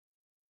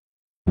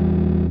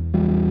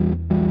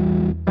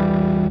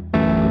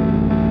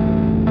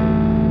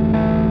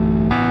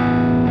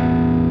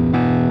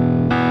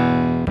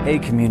Hey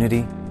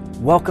community,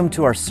 welcome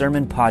to our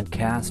sermon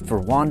podcast for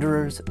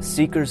wanderers,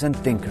 seekers, and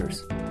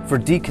thinkers, for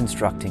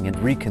deconstructing and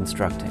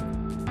reconstructing.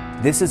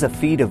 This is a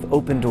feed of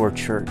Open Door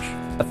Church,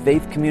 a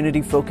faith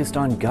community focused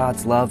on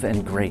God's love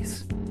and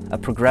grace, a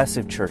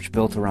progressive church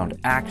built around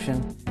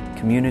action,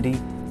 community,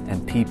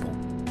 and people.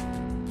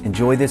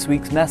 Enjoy this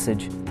week's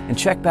message and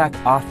check back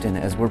often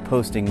as we're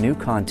posting new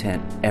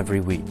content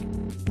every week.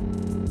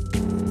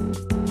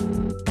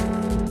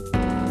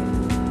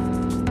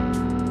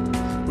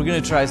 We're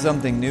going to try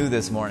something new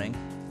this morning.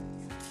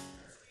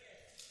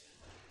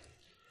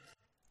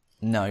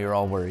 No, you're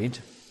all worried.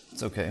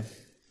 It's okay.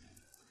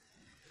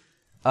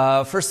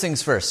 First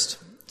things first.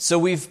 So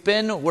we've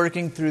been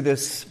working through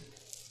this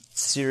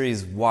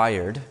series,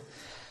 Wired,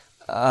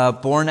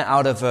 born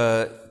out of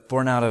a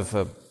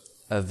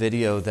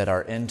video that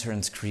our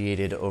interns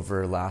created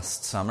over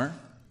last summer.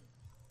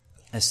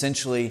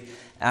 Essentially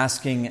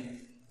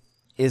asking,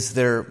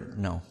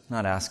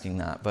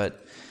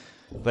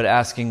 but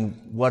asking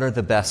what are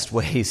the best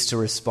ways to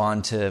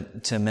respond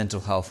to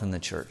mental health in the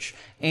church?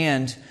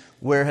 And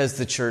where has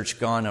the church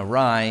gone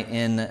awry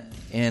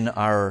in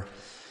our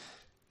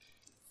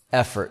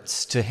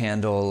efforts to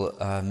handle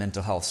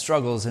mental health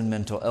struggles and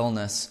mental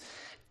illness?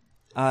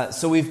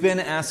 So we've been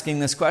asking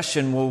this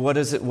question, well,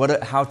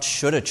 how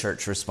should a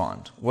church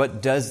respond?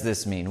 What does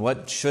this mean?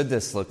 What should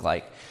this look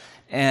like?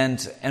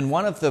 And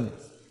one of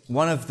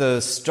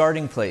the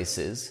starting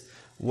places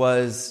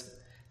was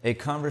a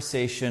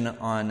conversation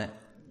on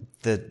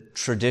the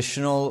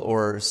traditional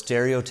or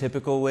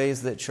stereotypical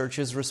ways that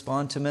churches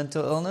respond to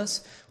mental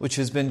illness, which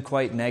has been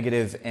quite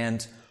negative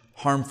and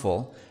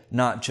harmful,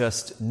 not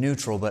just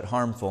neutral, but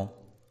harmful.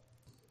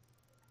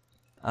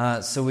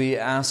 So we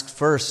asked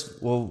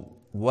first, well,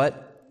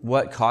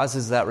 what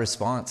causes that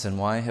response, and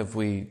why have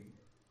we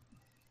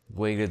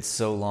waited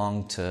so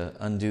long to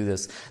undo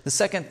this? The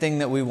second thing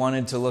that we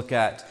wanted to look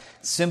at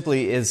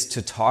simply is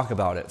to talk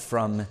about it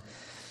from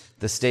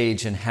the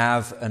stage and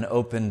have an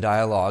open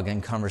dialogue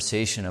and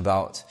conversation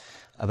about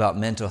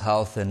mental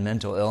health and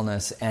mental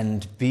illness,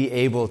 and be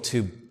able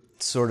to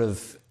sort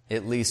of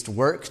at least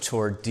work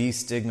toward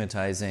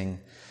destigmatizing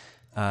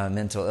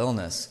mental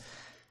illness.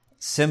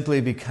 Simply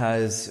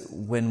because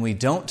when we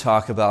don't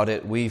talk about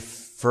it, we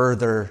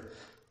further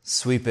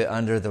sweep it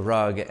under the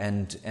rug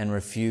and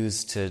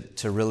refuse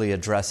to really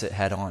address it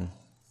head on.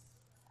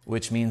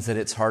 Which means that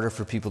it's harder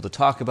for people to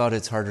talk about,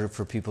 it's harder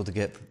for people to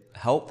get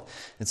help,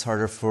 it's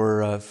harder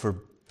for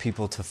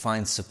people to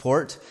find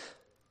support,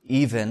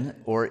 even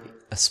or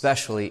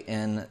especially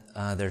in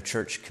their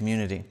church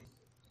community.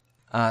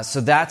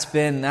 So that's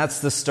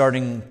the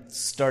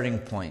starting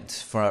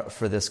point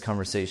for this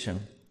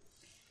conversation.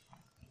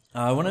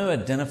 I want to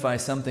identify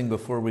something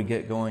before we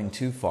get going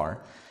too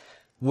far,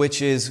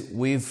 which is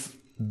we've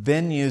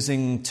been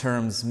using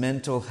terms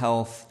mental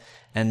health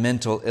and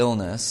mental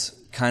illness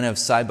kind of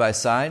side by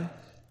side,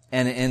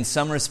 and in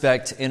some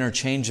respect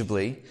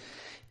interchangeably.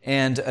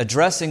 And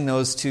addressing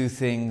those two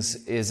things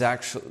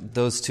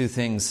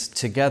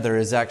together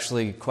is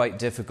actually quite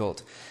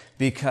difficult,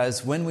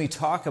 because when we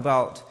talk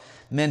about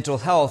mental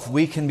health,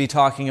 we can be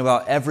talking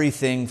about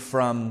everything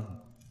from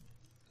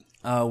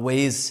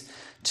ways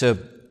to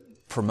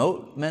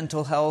promote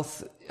mental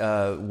health,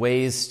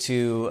 ways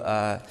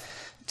to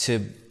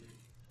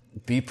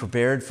be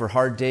prepared for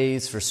hard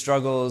days, for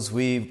struggles.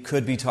 We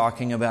could be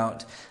talking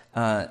about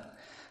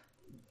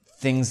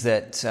things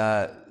that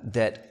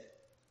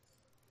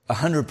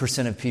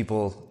 100% of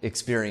people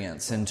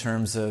experience in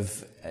terms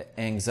of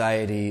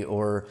anxiety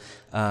or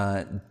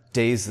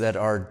days that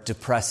are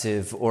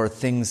depressive, or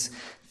things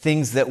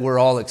that we're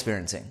all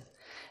experiencing.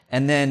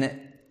 And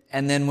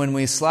then when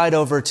we slide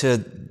over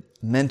to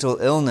mental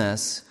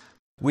illness,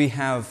 we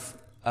have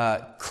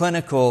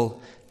clinical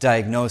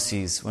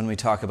diagnoses when we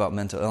talk about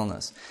mental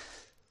illness.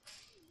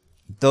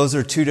 Those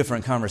are two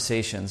different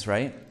conversations,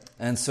 right?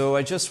 And so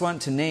I just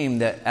want to name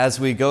that as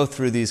we go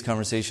through these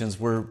conversations,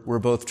 we're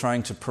both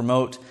trying to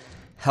promote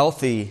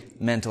healthy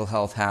mental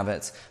health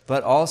habits,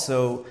 but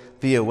also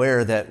be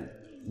aware that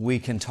we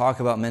can talk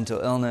about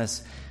mental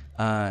illness,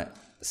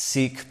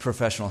 seek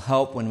professional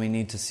help when we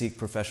need to seek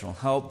professional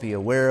help, be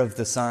aware of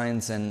the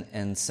signs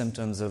and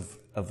symptoms of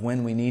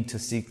when we need to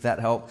seek that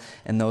help,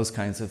 and those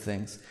kinds of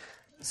things.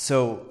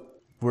 So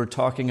we're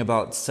talking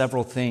about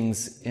several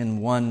things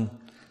in one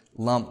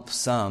lump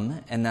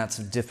sum, and that's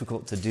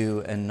difficult to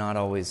do and not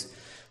always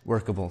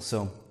workable.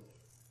 So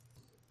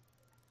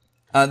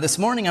this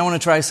morning I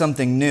want to try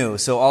something new.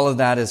 So all of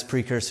that is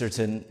precursor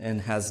to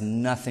and has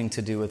nothing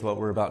to do with what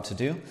we're about to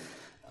do,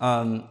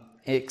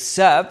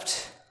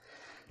 except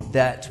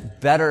that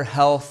better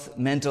health,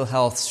 mental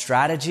health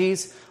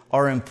strategies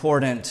are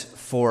important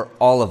for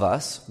all of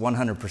us,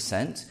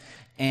 100%,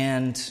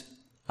 and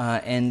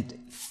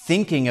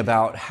thinking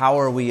about how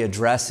are we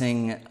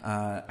addressing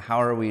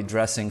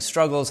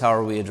struggles, how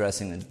are we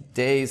addressing the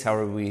days, how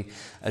are we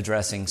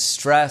addressing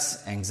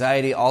stress,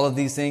 anxiety, all of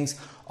these things.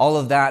 All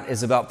of that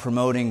is about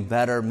promoting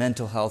better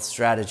mental health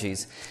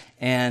strategies.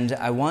 And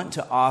I want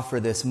to offer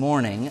this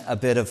morning a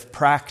bit of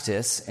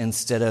practice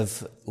instead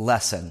of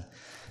lesson.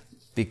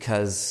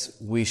 because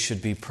we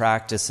should be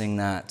practicing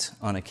that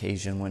on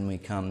occasion when we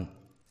come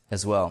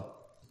as well.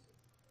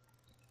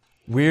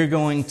 We're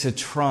going to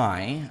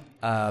try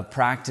a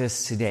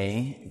practice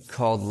today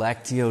called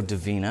Lectio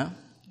Divina,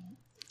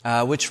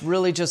 which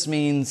really just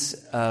means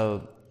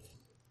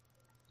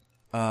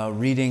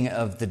reading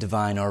of the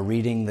divine, or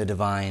reading the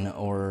divine,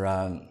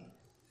 or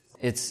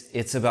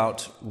it's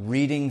about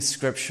reading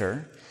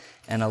Scripture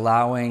and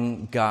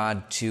allowing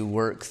God to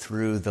work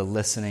through the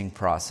listening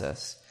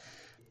process.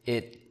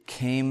 It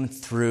came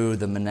through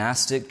the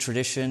monastic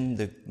tradition,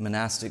 the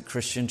monastic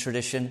Christian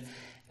tradition,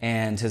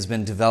 and has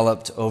been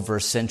developed over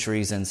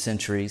centuries and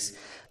centuries.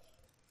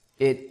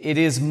 It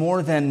is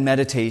more than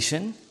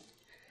meditation.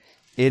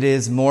 It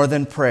is more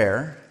than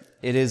prayer.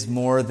 It is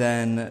more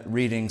than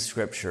reading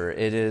Scripture.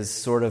 It is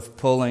sort of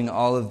pulling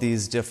all of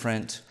these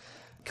different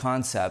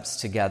concepts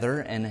together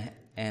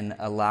and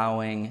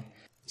allowing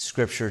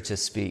Scripture to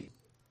speak.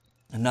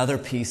 Another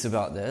piece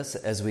about this,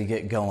 as we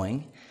get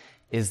going,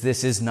 is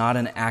this is not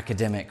an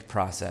academic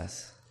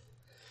process.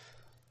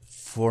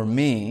 For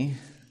me,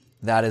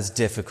 that is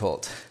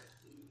difficult.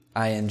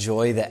 I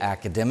enjoy the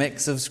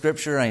academics of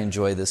Scripture. I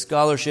enjoy the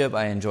scholarship.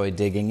 I enjoy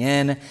digging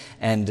in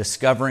and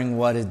discovering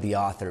what did the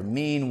author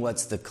mean,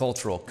 what's the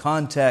cultural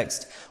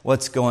context,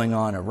 what's going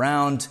on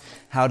around,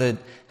 how did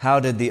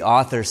the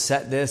author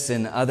set this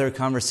in other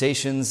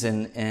conversations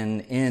and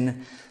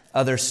in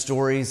other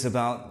stories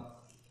about,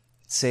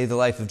 say, the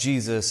life of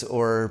Jesus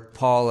or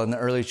Paul and the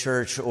early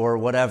church or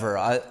whatever.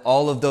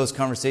 All of those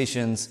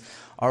conversations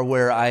are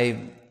where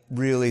I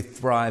really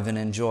thrive and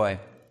enjoy.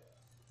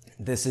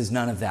 This is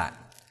none of that.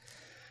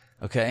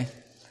 Okay?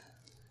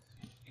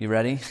 You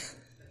ready?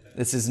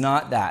 This is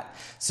not that.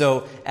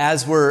 So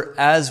as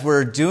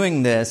we're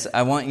doing this,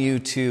 I want you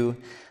to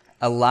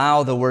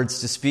allow the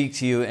words to speak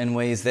to you in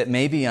ways that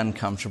may be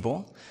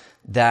uncomfortable,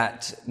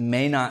 that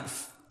may not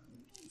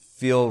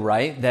feel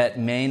right, that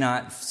may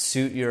not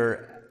suit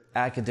your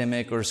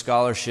academic or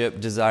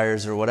scholarship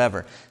desires or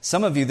whatever.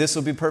 Some of you, this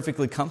will be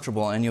perfectly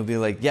comfortable and you'll be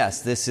like,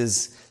 yes, this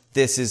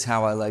is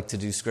how I like to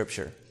do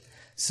Scripture.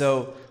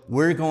 So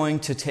we're going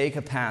to take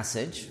a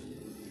passage.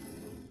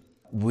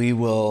 We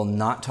will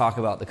not talk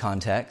about the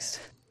context.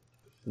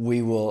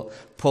 We will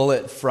pull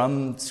it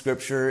from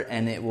Scripture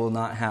and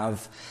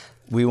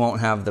we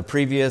won't have the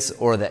previous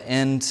or the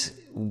end.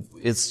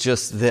 It's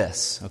just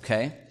this,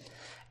 okay?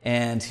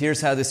 And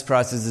here's how this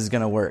process is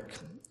going to work.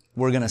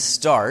 We're going to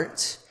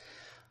start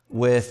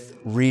with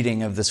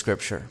reading of the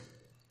Scripture.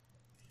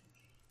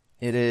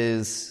 It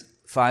is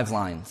 5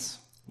 lines.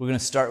 We're going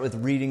to start with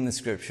reading the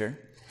Scripture,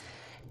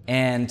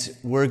 and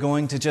we're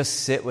going to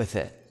just sit with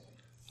it.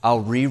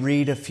 I'll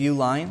reread a few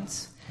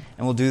lines,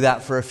 and we'll do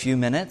that for a few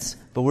minutes,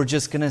 but we're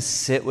just going to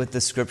sit with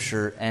the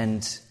Scripture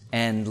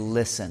and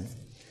listen.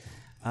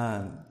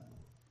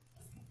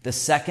 The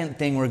second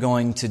thing we're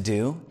going to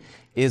do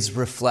is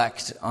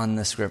reflect on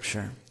the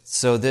Scripture.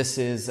 So this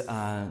is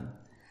a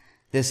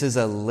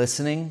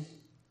listening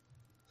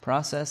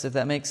process, if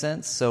that makes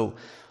sense. So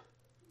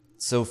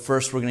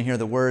first we're going to hear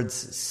the words.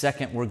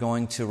 Second, we're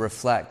going to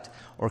reflect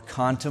or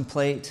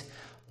contemplate,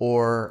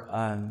 or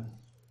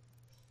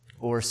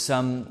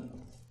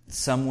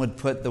some would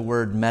put the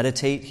word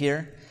meditate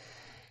here.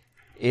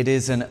 It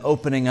is an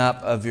opening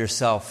up of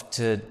yourself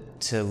to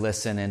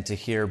listen and to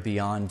hear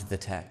beyond the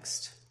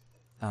text.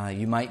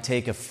 You might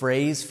take a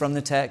phrase from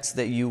the text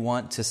that you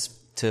want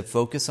to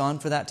focus on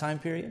for that time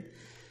period.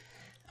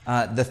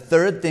 The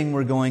third thing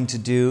we're going to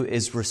do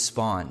is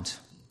respond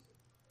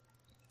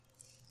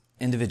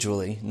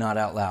individually, not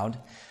out loud.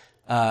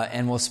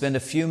 And we'll spend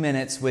a few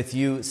minutes with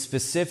you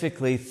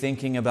specifically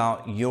thinking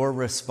about your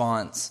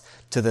response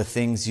to the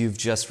things you've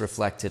just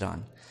reflected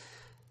on.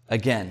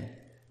 Again,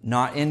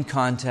 not in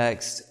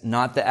context,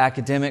 not the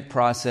academic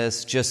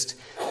process, just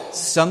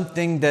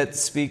something that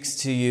speaks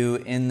to you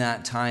in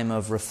that time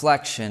of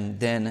reflection.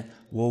 Then,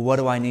 well, what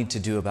do I need to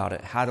do about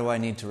it? How do I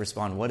need to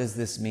respond? What does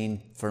this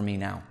mean for me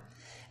now?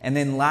 And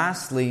then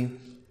lastly,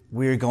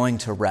 we're going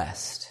to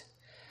rest,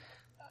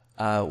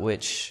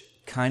 which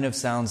kind of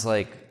sounds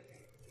like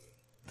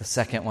the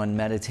second one,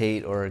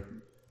 meditate or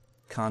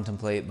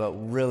contemplate, but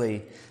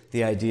really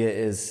the idea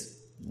is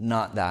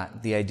not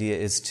that. The idea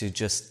is to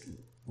just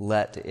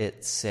let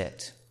it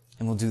sit.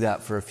 And we'll do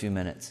that for a few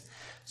minutes.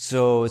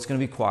 So it's going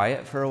to be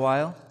quiet for a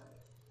while.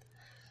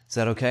 Is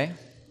that okay?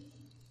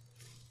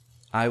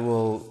 I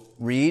will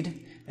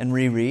read and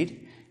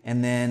reread,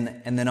 and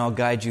then I'll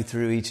guide you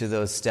through each of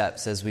those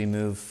steps as we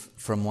move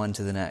from one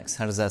to the next.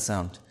 How does that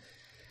sound?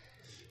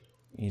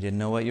 You didn't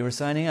know what you were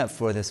signing up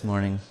for this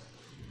morning.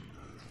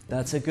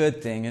 That's a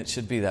good thing. It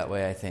should be that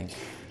way, I think,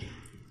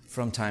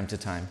 from time to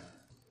time.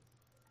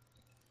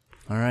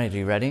 All right, are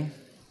you ready?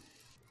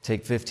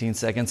 Take 15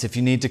 seconds. If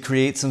you need to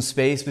create some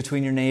space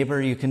between your neighbor,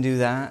 you can do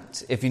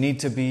that. If you need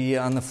to be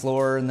on the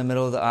floor in the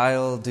middle of the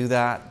aisle, do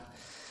that.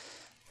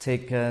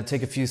 Take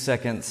a few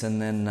seconds,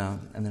 and then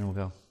we'll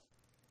go.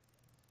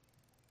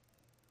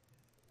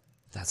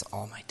 That's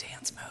all my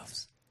dance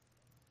moves.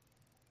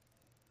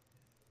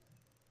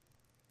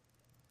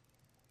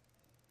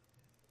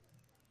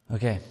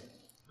 Okay,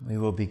 we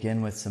will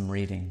begin with some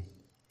reading.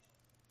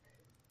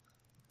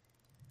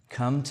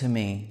 Come to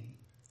me,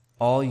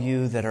 all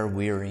you that are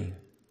weary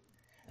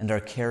and are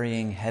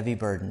carrying heavy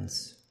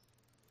burdens,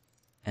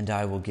 and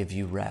I will give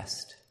you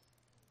rest.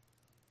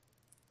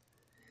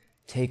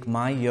 Take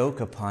my yoke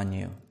upon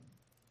you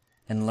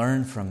and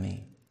learn from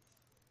me,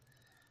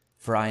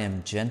 for I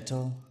am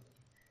gentle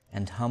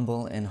and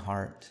humble in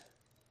heart,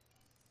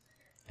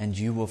 and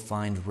you will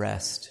find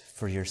rest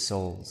for your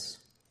souls.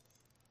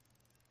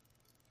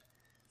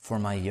 For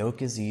my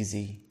yoke is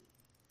easy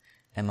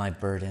and my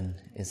burden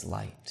is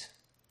light.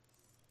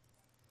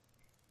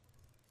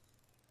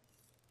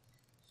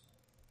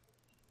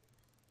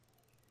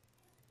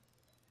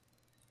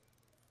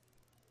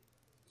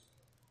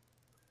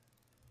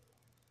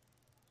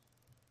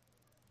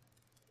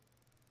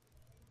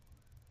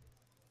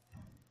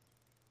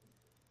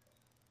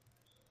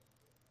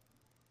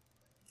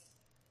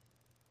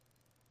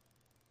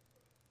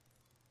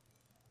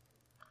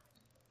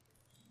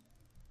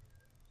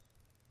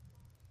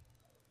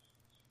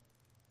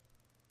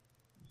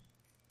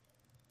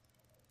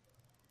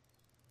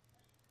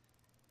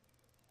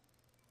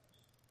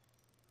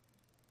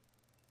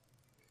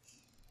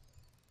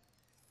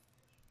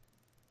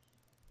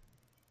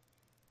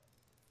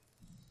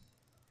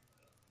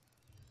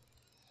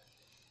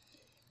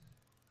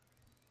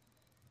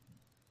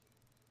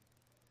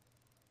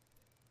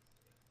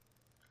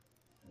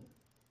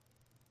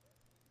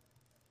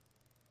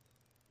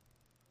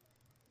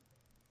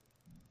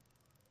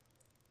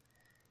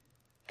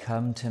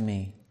 Come to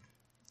me,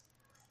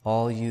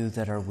 all you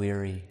that are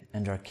weary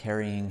and are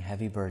carrying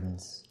heavy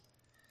burdens,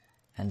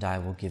 and I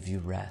will give you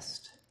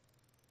rest.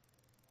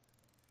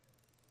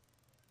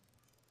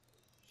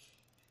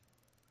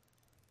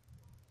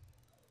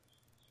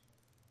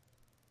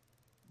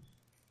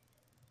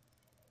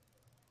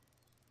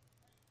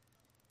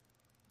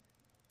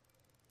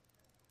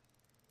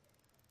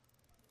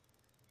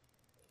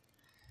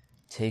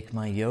 Take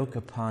my yoke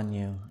upon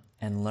you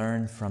and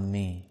learn from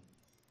me,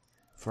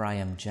 for I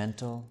am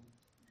gentle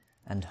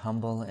and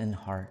humble in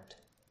heart,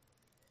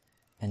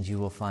 and you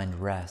will find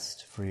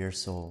rest for your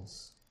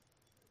souls.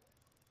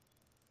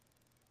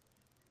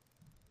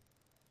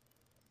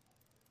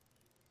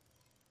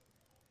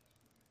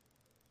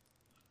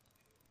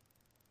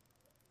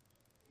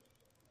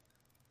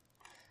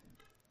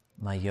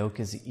 My yoke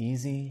is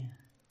easy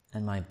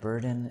and my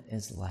burden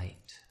is light.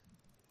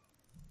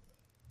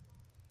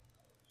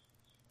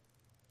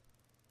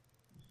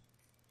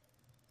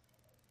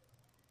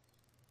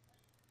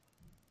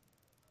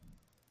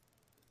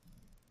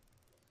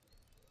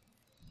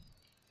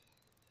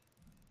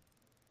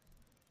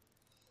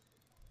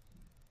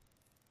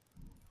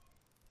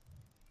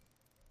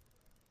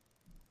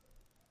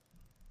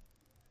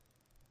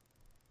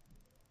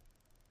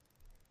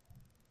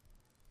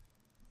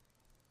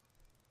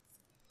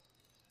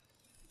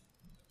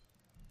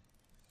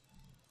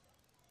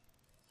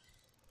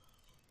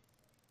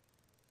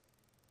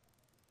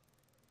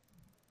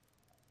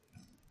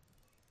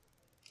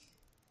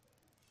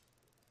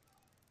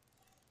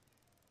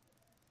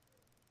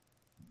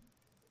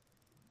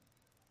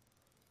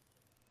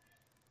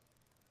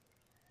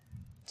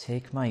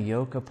 Take my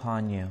yoke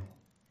upon you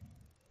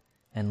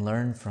and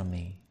learn from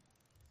me,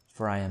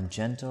 for I am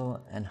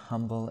gentle and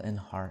humble in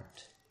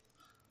heart.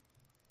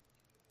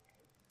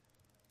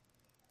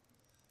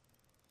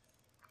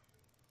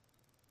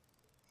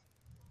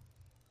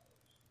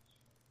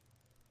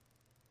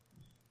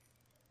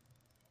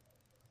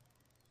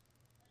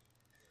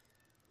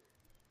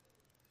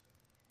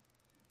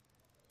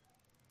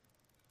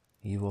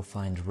 You will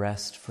find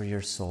rest for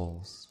your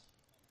souls.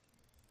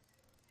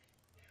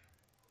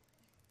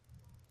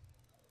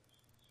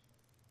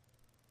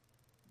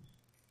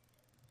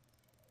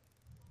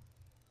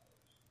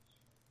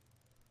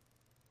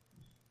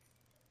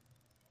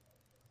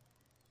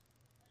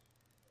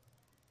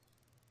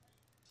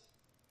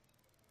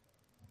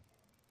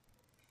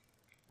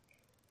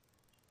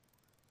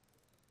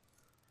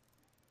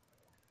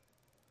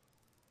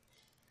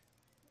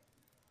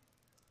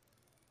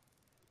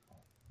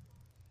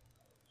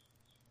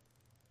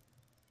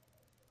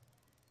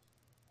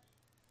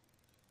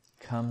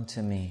 Come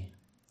to me,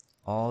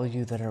 all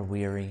you that are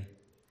weary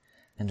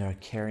and are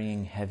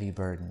carrying heavy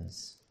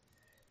burdens,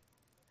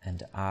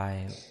 and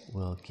I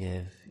will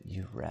give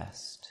you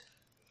rest.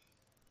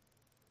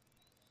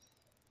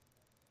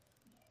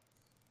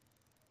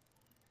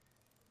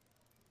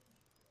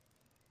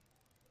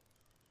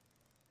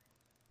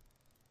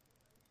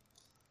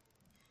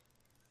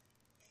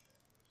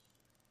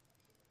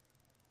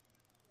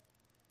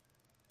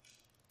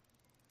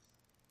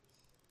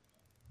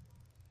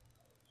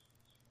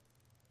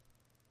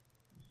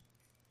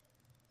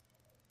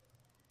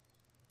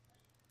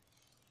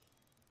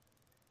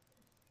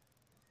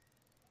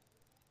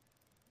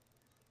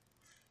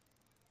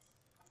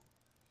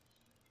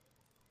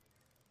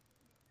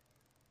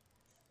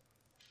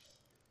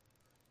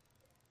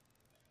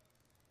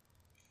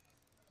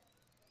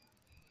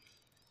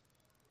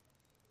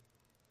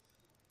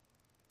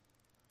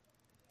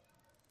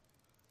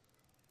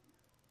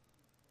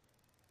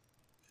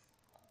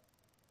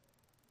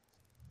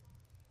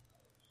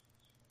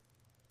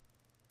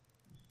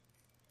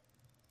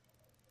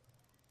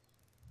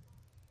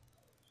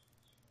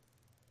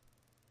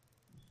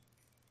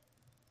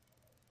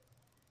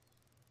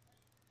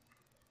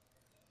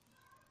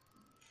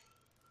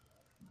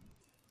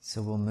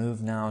 So we'll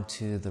move now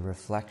to the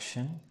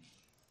reflection.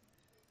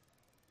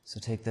 So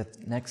take the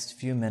next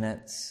few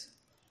minutes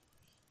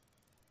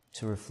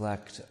to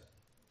reflect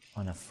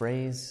on a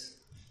phrase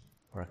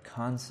or a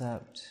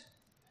concept.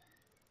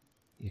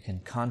 You can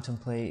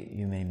contemplate,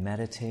 you may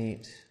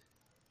meditate.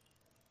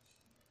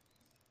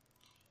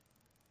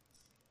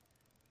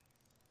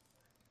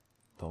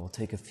 But we'll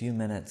take a few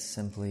minutes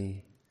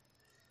simply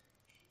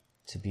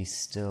to be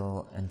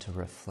still and to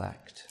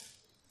reflect.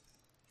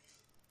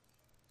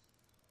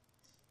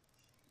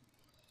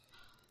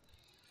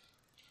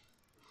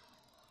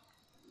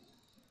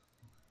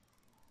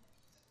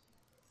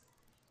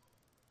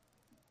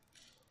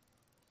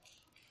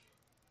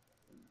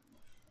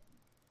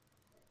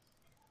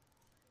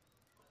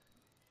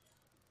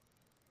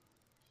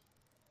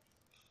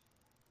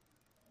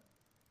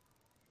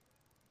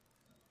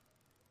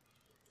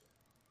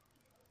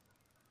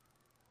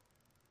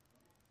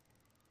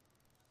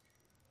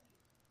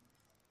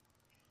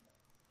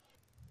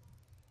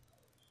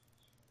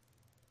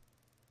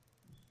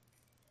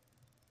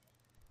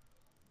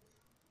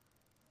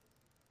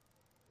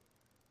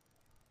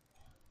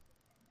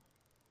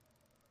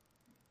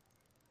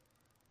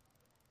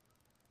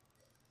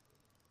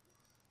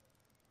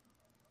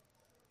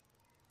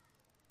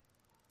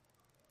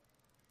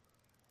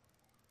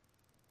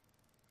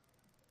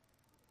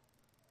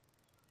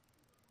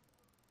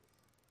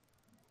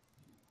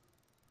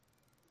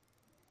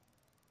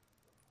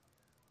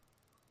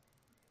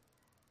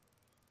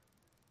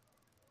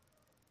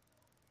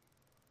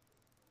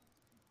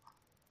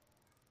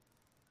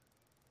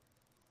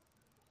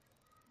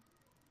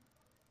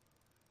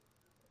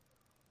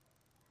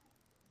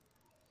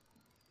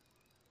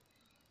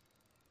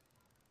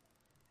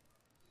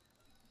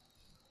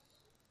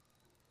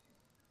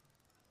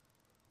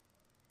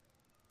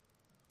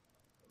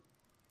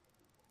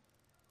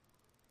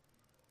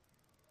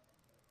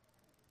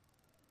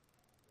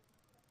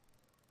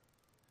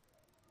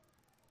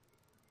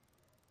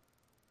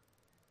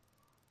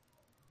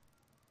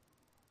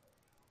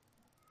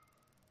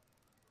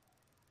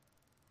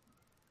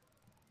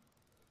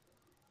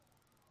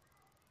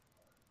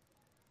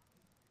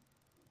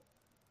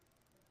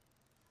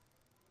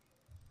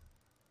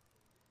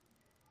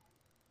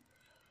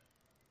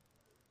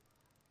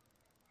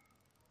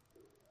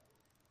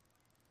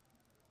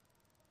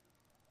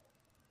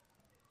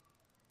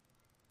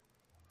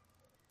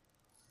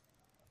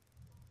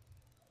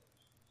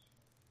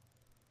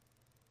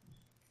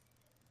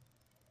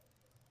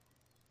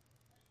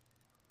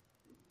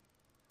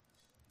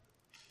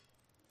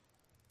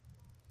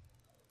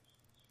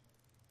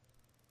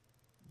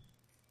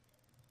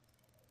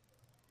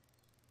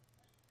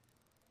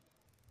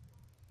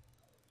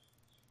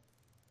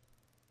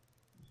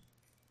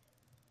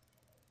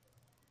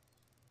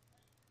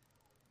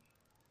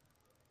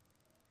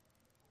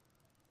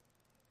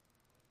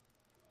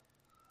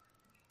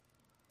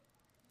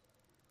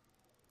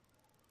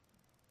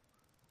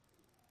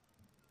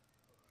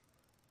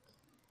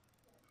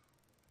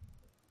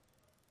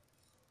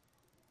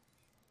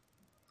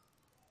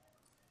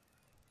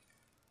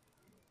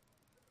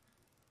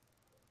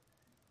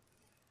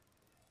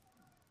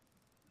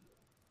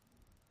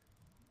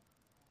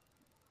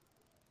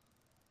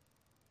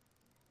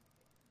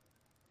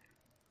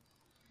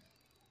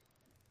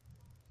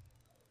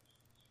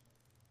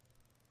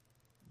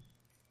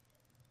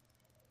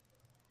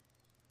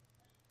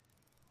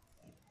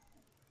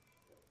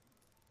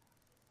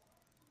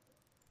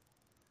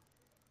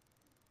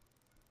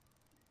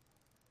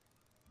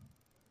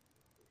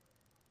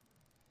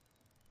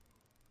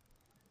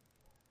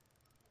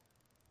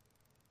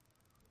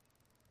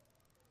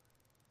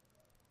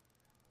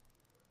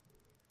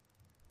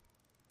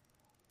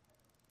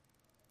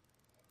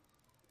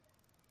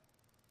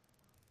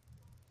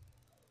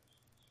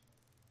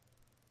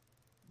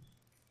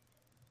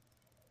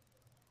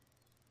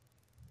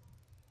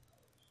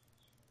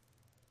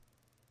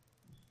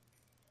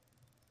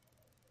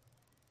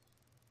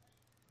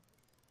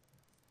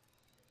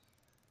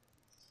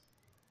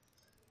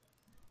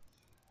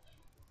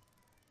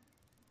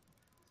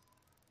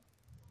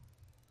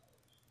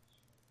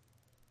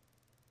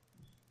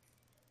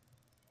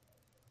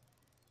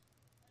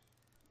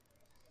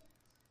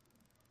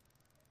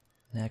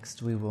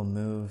 Next, we will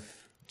move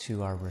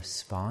to our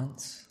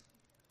response.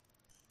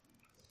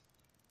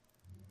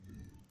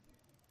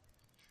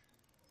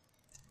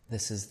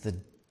 This is the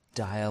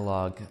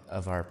dialogue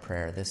of our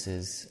prayer. This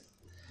is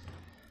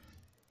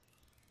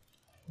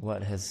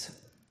what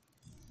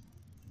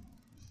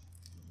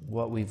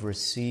we've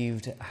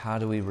received. How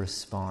do we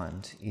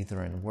respond?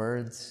 Either in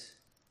words,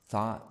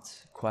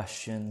 thoughts,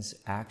 questions,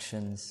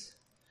 actions.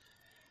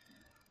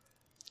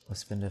 We'll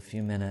spend a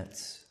few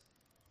minutes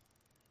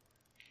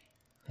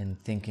in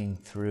thinking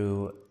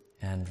through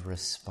and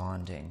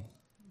responding.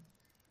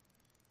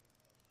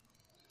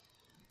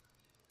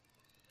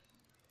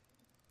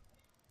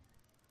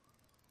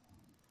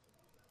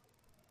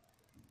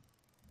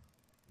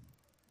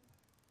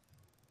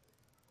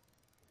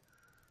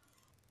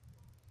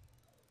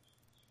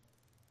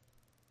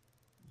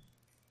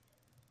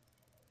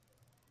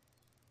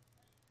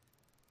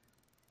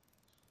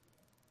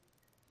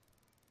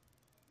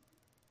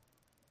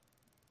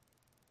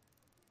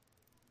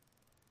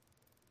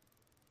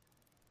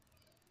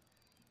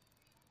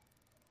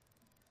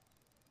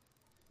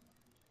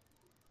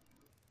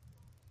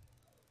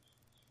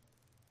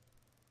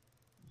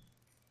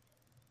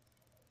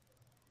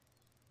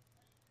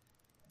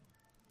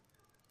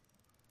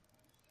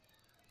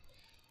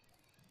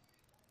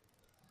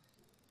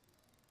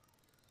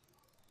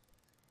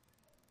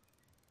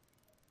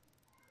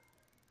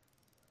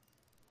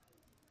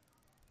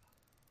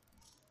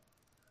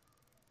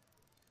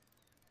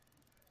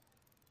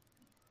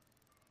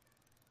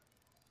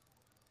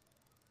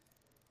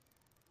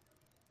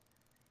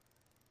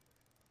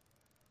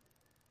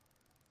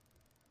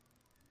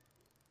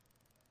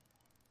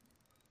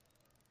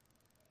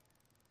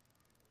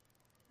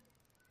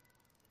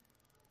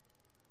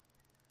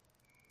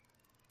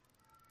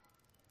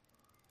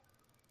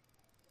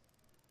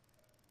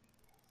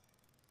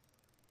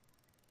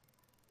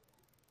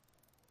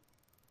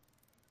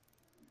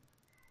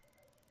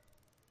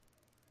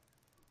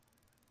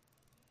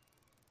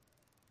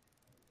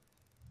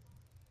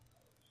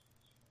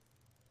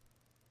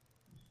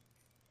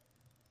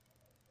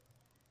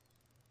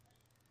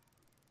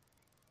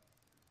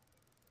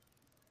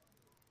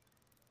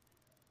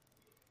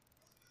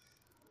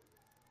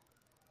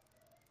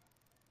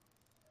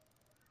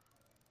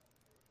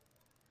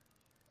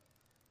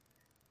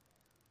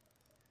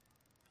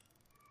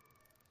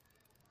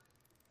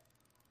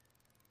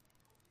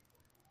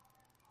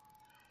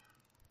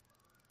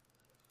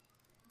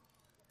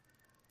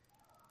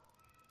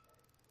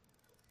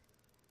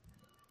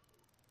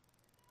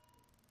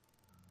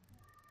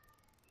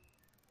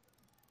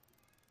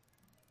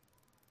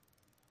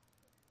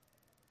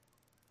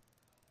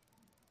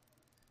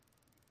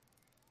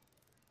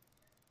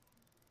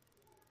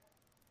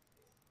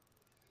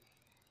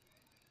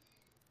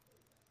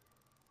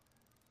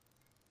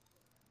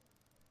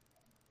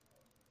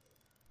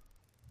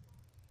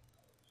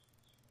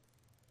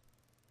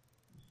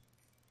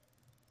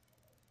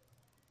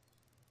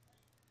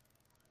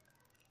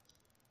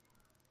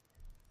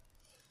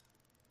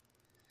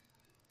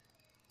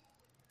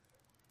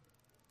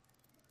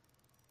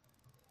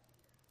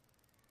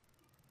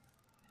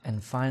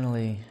 And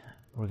finally,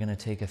 we're going to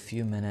take a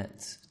few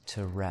minutes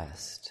to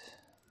rest.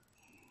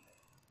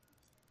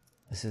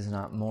 This is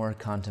not more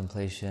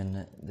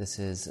contemplation. This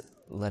is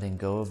letting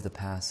go of the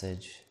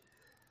passage,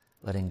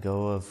 letting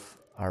go of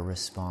our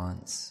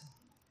response,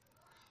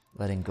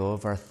 letting go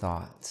of our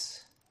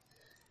thoughts,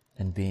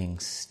 and being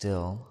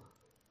still,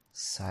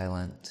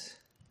 silent,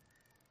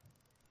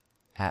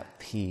 at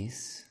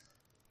peace,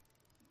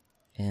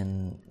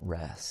 in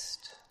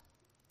rest.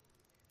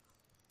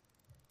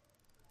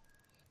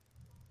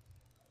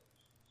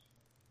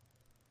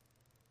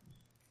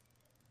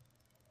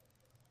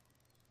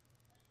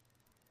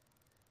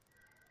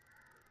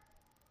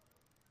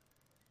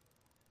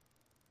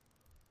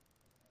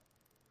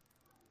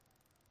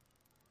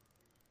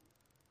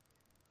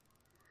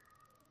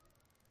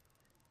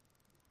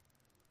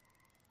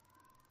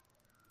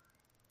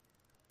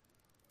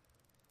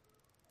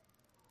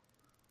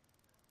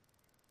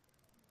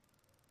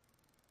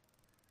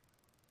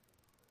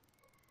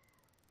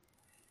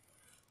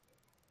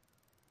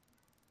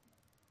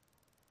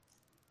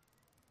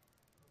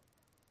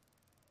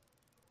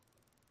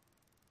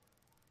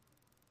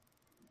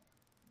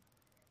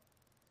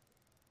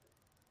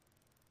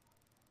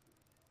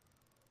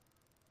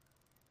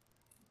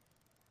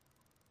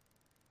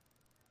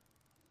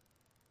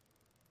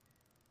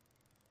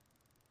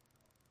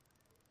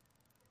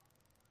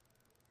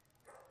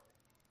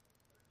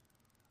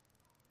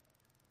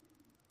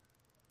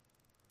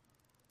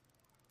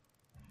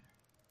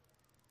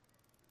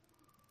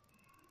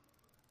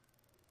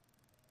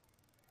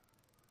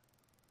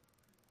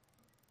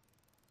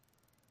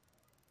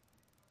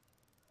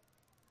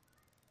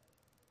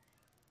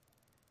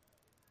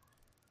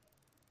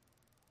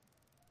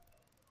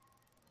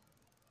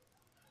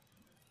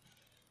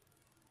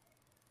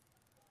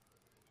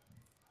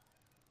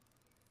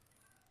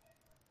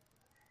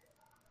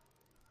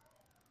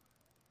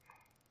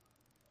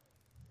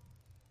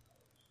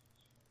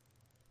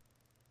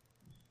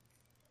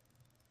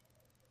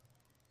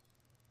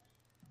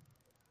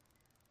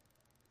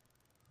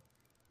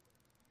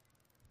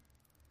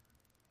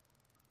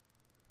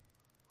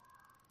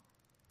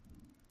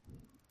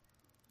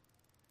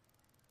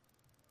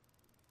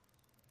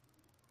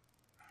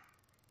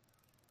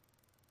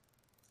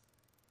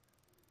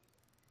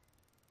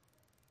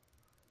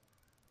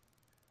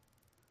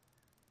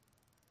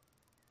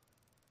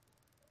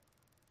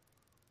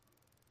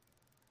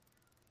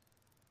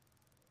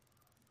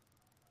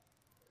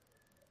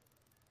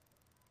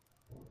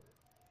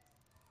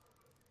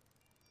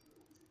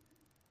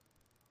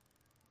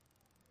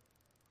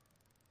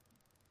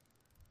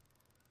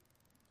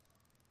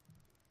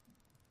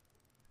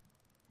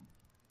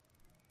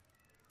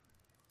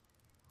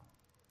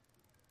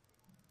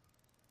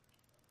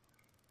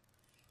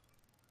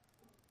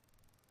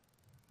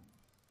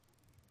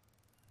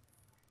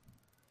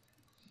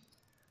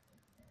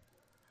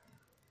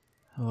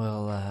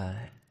 We'll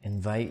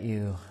invite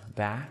you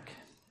back.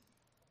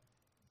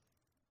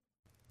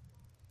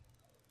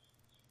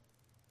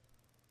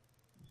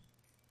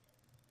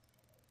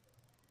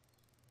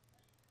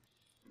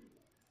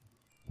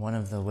 One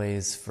of the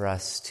ways for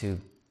us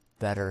to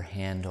better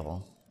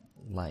handle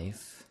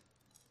life,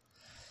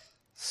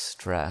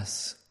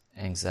 stress,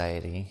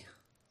 anxiety,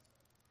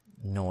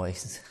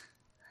 noise,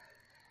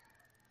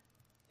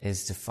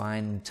 is to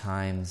find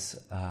times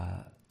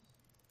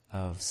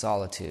of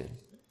solitude,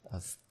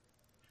 of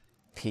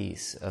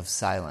peace, of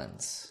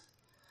silence.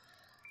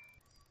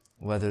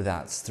 Whether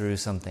that's through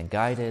something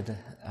guided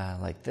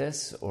like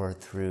this, or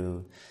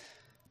through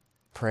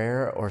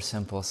prayer, or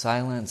simple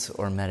silence,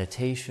 or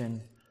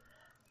meditation.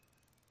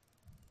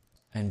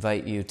 I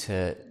invite you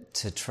to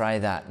try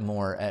that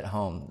more at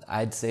home.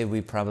 I'd say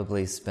we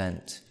probably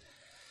spent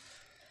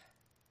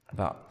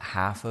about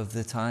half of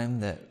the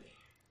time that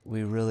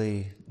we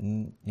really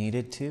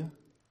needed to.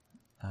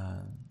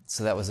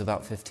 So that was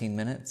about 15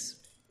 minutes.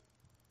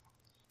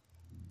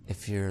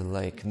 If you're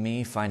like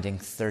me, finding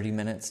 30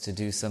 minutes to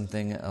do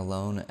something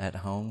alone at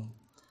home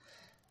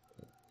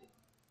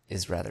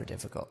is rather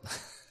difficult.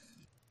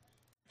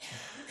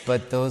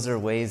 But those are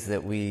ways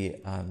that we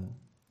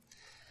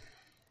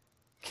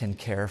can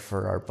care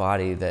for our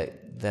body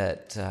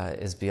that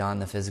is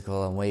beyond the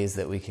physical, and ways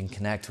that we can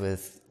connect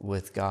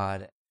with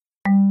God.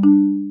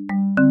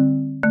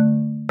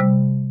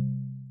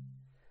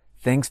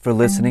 Thanks for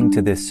listening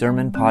to this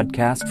sermon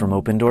podcast from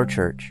Open Door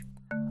Church.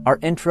 Our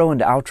intro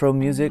and outro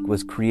music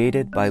was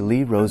created by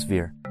Lee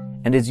Rosevere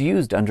and is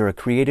used under a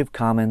Creative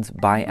Commons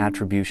by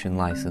attribution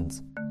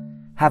license.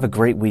 Have a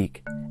great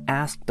week.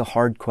 Ask the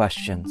hard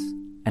questions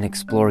and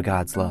explore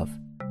God's love.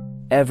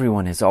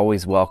 Everyone is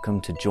always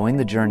welcome to join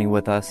the journey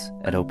with us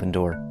at Open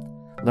Door.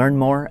 Learn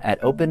more at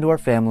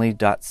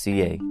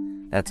opendoorfamily.ca.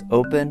 That's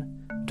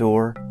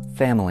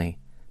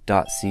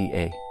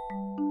opendoorfamily.ca.